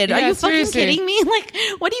promoted. Are Yeah, you seriously. fucking kidding me? Like,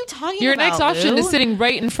 what are you talking Your about? next option Lou? is sitting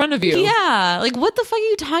right in front of you. Yeah. Like, what the fuck are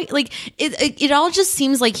you talking? Like, it all just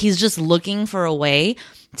seems like he's just looking for a way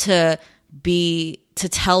to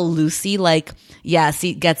tell Lucy, like, yeah,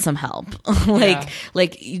 see, get some help.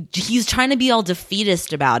 like he's trying to be all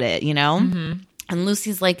defeatist about it, Mm-hmm. And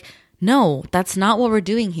Lucy's like, no, that's not what we're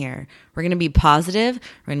doing here. We're going to be positive.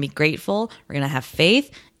 We're going to be grateful. We're going to have faith.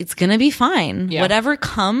 It's going to be fine. Yeah. Whatever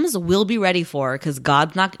comes, we'll be ready for, because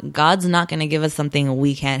God's not going to give us something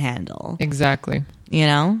we can't handle. Exactly.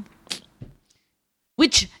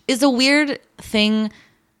 Which is a weird thing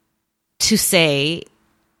to say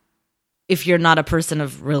if you're not a person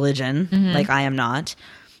of religion, like I am not.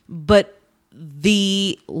 But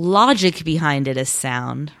the logic behind it is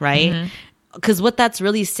sound, right? Because what that's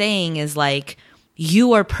really saying is like,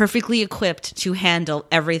 you are perfectly equipped to handle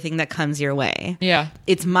everything that comes your way. Yeah.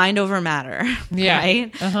 It's mind over matter. Yeah.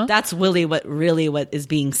 Right? Uh-huh. That's really what is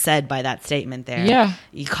being said by that statement there. Yeah.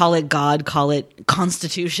 You call it God, call it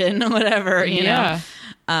Constitution, whatever, you know?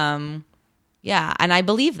 Yeah, and I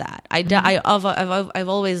believe that. I've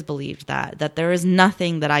always believed that there is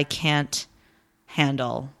nothing that I can't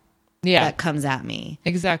handle that comes at me.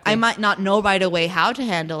 Exactly. I might not know right away how to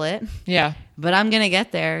handle it, Yeah. but I'm gonna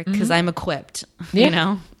get there because I'm equipped.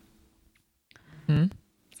 Yeah.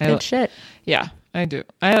 Good shit. Yeah, I do.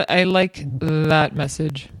 I like that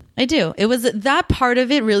message. I do. It was that part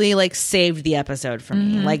of it really like saved the episode for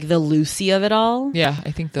me, like the Lucy of it all. Yeah,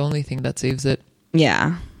 I think the only thing that saves it.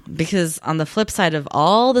 Yeah, because on the flip side of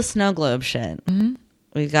all the snow globe shit,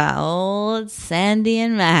 we got old Sandy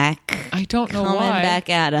and Mac. I don't know coming why. back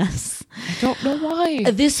at us. I don't know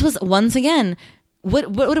why. This was once again.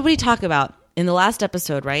 What did we talk about in the last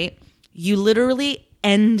episode? Right? You literally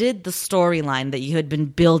ended the storyline that you had been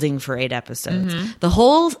building for 8 episodes.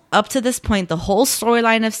 Up to this point, the whole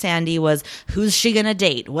storyline of Sandy was, who's she gonna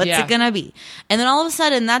date? What's it gonna be? And then all of a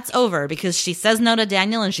sudden that's over because she says no to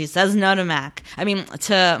Daniel and she says no to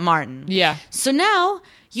to Martin. Yeah. So now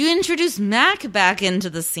you introduce Mac back into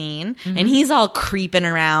the scene and he's all creeping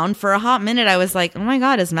around. For a hot minute, I was like, oh my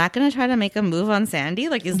God, is Mac going to try to make a move on Sandy?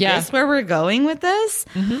 Like, is this where we're going with this?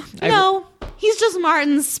 No, he's just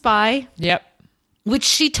Martin's spy. Yep. Which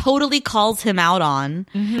she totally calls him out on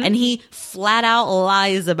and he flat out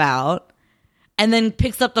lies about and then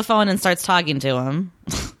picks up the phone and starts talking to him.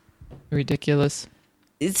 Ridiculous.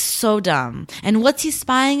 It's so dumb. And what's he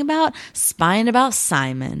spying about? Spying about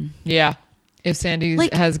Simon. Yeah. If Sandy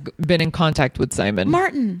has been in contact with Simon.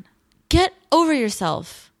 Martin, get over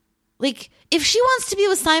yourself. Like, if she wants to be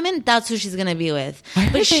with Simon, that's who she's going to be with.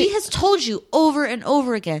 But she has told you over and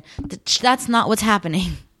over again that that's not what's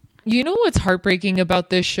happening. You know what's heartbreaking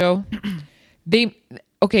about this show?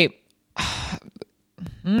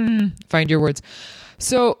 Find your words.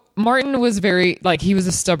 So Martin was he was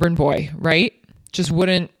a stubborn boy, right? Just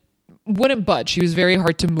wouldn't budge. He was very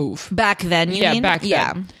hard to move. Back then, you mean? Back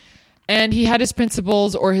then. And he had his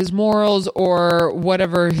principles or his morals or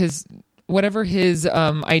whatever his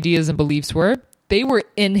ideas and beliefs were. They were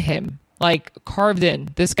in him, like carved in.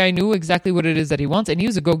 This guy knew exactly what it is that he wants, and he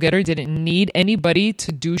was a go-getter. Didn't need anybody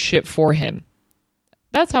to do shit for him.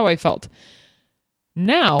 That's how I felt.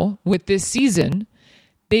 Now, with this season,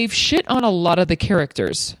 they've shit on a lot of the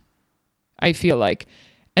characters, I feel like.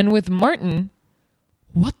 And with Martin,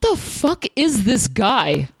 what the fuck is this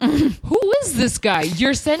guy? Who is this guy?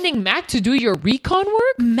 You're sending Mac to do your recon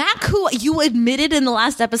work? Mac, who you admitted in the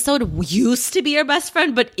last episode used to be your best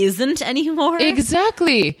friend but isn't anymore?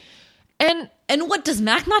 Exactly. And what, does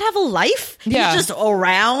Mac not have a life? Yeah. He's just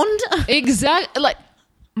around? Exactly. Like,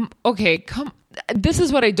 okay, this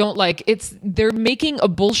is what I don't like. They're making a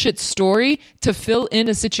bullshit story to fill in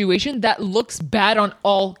a situation that looks bad on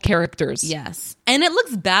all characters. Yes. And it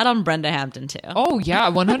looks bad on Brenda Hampton too. Oh yeah,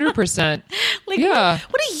 100%. Yeah.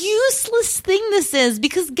 What a useless thing this is,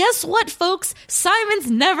 because guess what, folks? Simon's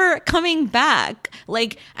never coming back.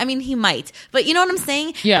 Like, I mean, he might, but you know what I'm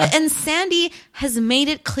saying? Yeah. And Sandy has made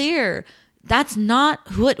it clear that's not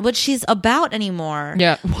what she's about anymore.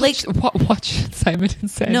 Yeah. Watch Simon and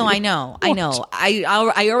Sandy. No, I know.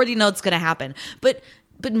 I already know it's going to happen. But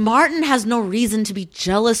Martin has no reason to be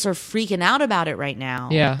jealous or freaking out about it right now.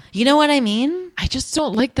 Yeah. You know what I mean? I just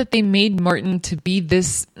don't like that they made Martin to be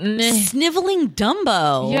this sniveling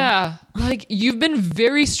Dumbo. Yeah. Like, you've been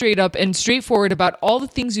very straight up and straightforward about all the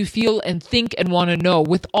things you feel and think and want to know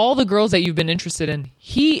with all the girls that you've been interested in.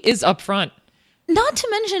 He is upfront. Not to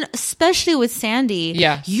mention, especially with Sandy,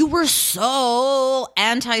 you were so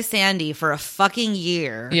anti-Sandy for a fucking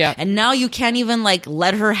year. Yeah. And now you can't even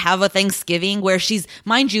let her have a Thanksgiving where she's,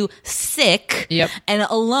 mind you, sick and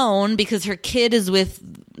alone because her kid is with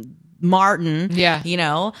Martin. Yeah. You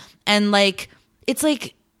know? And it's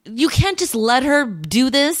you can't just let her do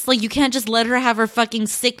this. You can't just let her have her fucking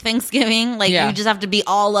sick Thanksgiving. You just have to be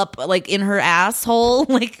all up in her asshole.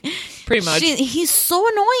 Pretty much. He's so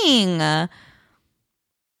annoying.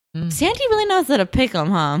 Sandy really knows how to pick them,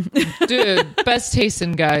 huh? Dude, best taste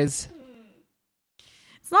in guys.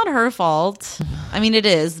 It's not her fault. I mean, it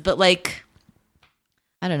is, but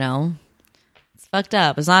I don't know. It's fucked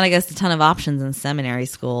up. There's not, I guess, a ton of options in seminary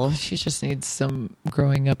school. She just needs some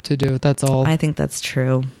growing up to do. That's all. I think that's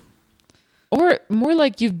true. Or more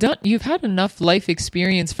like you've had enough life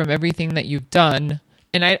experience from everything that you've done.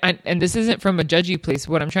 And and this isn't from a judgy place.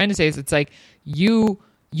 What I'm trying to say is it's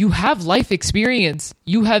you have life experience.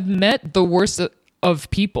 You have met the worst of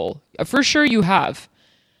people. For sure you have.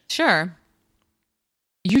 Sure.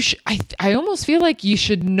 I almost feel like you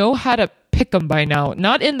should know how to pick them by now.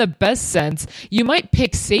 Not in the best sense. You might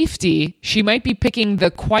pick safety. She might be picking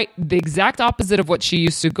the exact opposite of what she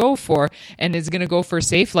used to go for and is going to go for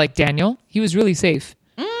safe, like Daniel. He was really safe.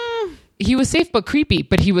 He was safe but creepy,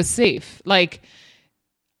 but he was safe.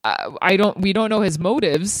 We don't know his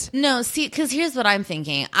motives. No, see, because here's what I'm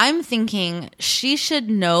thinking. I'm thinking she should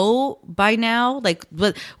know by now,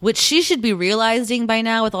 what she should be realizing by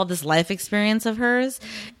now with all this life experience of hers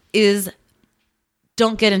is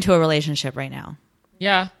don't get into a relationship right now.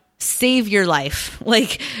 Yeah. Save your life.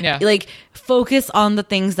 Focus on the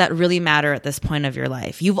things that really matter at this point of your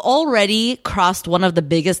life. You've already crossed one of the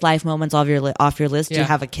biggest life moments off your list. You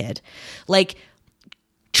have a kid.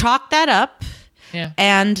 Chalk that up. Yeah.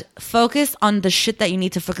 And focus on the shit that you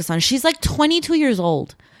need to focus on. She's 22 years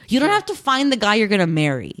old. You don't have to find the guy you're going to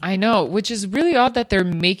marry. I know, which is really odd that they're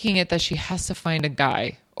making it that she has to find a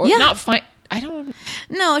guy. Or not find... I don't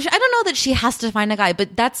No, I don't know that she has to find a guy,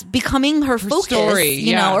 but that's becoming her focus, story,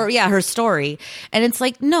 you know, or her story. And it's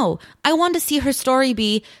like, no, I want to see her story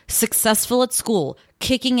be successful at school,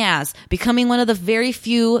 kicking ass, becoming one of the very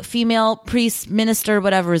few female priest, minister,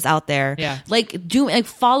 whatever's out there. Yeah. Like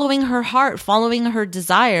following her heart, following her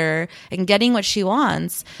desire and getting what she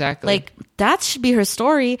wants. Exactly. Like that should be her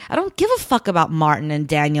story. I don't give a fuck about Martin and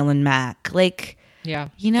Daniel and Mac. Like, Yeah.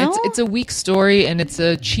 You know? It's a weak story, and it's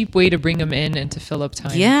a cheap way to bring them in and to fill up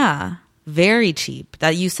time. yeah, very cheap.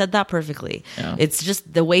 That you said that perfectly. Yeah. It's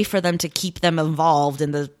just the way for them to keep them involved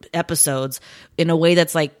in the episodes in a way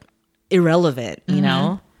that's like irrelevant, you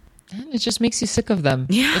know? And it just makes you sick of them.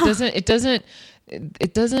 Yeah. It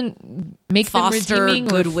doesn't make Foster them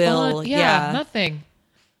redeeming or goodwill. fun. Yeah. Nothing.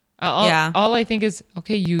 Yeah. All I think is,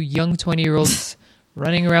 okay, you young 20-year-olds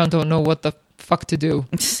running around don't know what the fuck to do,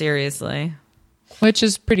 Seriously. which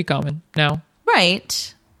is pretty common now.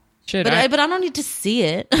 Right. Shit, But I don't need to see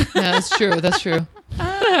it. yeah, that's true. That's true. But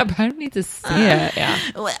I don't need to see it. Yeah.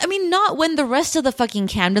 I mean, not when the rest of the fucking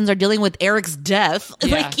Camdens are dealing with Eric's death.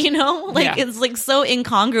 Yeah. Like, you know, like Yeah. it's like so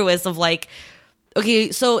incongruous of like,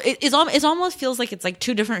 okay, so it almost feels like it's like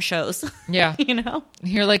two different shows. Yeah. You know?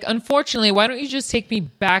 You're like, unfortunately, why don't you just take me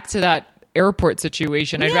back to that airport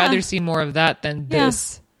situation? I'd Yeah. rather see more of that than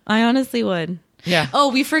this. Yeah, I honestly would. Yeah. Oh,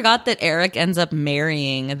 we forgot that Eric ends up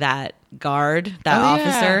marrying that guard, that Oh, yeah.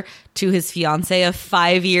 officer, to his fiance of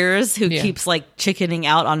 5 years who Yeah. keeps like chickening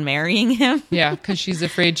out on marrying him. Yeah, because she's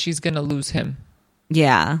afraid she's going to lose him,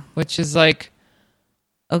 Yeah. which is like,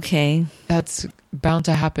 Okay. that's bound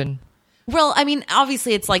to happen. Well, I mean,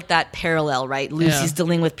 obviously it's like that parallel, right? Lucy's Yeah.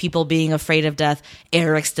 dealing with people being afraid of death.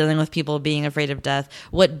 Eric's dealing with people being afraid of death.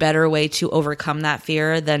 What better way to overcome that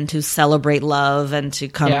fear than to celebrate love and to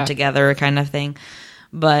come Yeah. together kind of thing.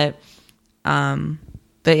 But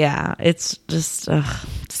yeah, it's just,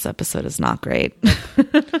 this episode is not great.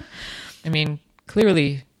 I mean,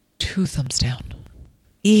 clearly 2 thumbs down.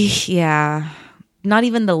 Yeah. Not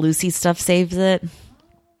even the Lucy stuff saves it.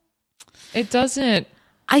 It doesn't.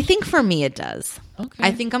 I think for me it does. Okay.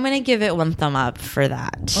 I think I'm going to give it 1 thumb up for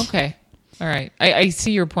that. Okay. All right. I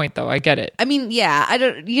see your point, though. I get it. I mean, yeah, I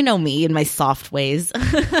don't, you know me and my soft ways.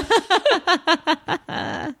 Because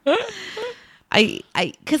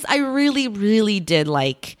I really, really did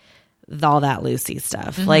like all that Lucy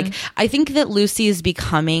stuff. Like, I think that Lucy is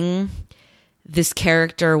becoming this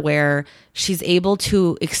character where she's able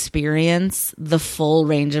to experience the full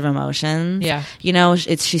range of emotions. Yeah. You know,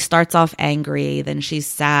 she starts off angry, then she's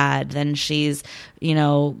sad, then she's, you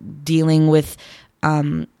know, dealing with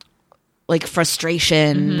like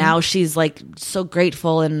frustration. Now she's like so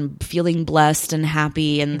grateful and feeling blessed and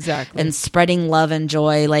happy and Exactly. and spreading love and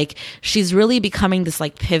joy. Like she's really becoming this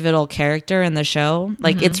like pivotal character in the show.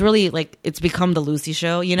 Like it's really like it's become the Lucy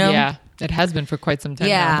show, you know? Yeah. It has been for quite some time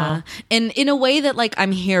now. Yeah. Huh? And in a way that like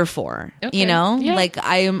I'm here for, Okay. you know? Yeah. Like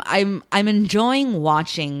I'm enjoying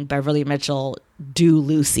watching Beverly Mitchell do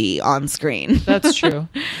Lucy on screen. That's true.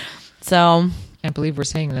 So, Can't believe we're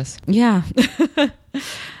saying this. yeah.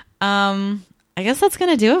 I guess that's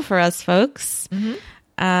going to do it for us, folks.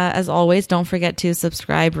 As always, don't forget to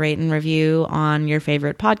subscribe, rate, and review on your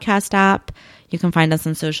favorite podcast app. You can find us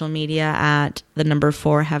on social media at the number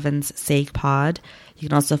 4 Heaven's Sake Pod. You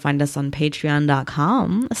can also find us on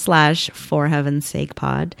patreon.com/For Heaven's Sake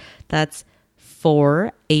Pod. That's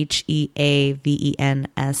 4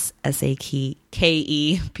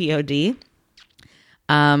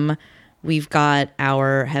 HEAVENSSAKEPOD. We've got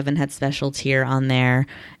our Heaven Head special tier on there,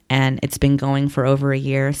 and it's been going for over a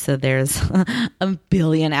year, so there's a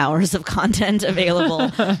billion hours of content available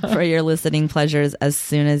for your listening pleasures as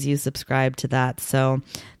soon as you subscribe to that. So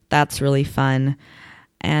that's really fun.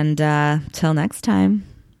 And till next time,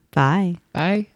 bye. Bye.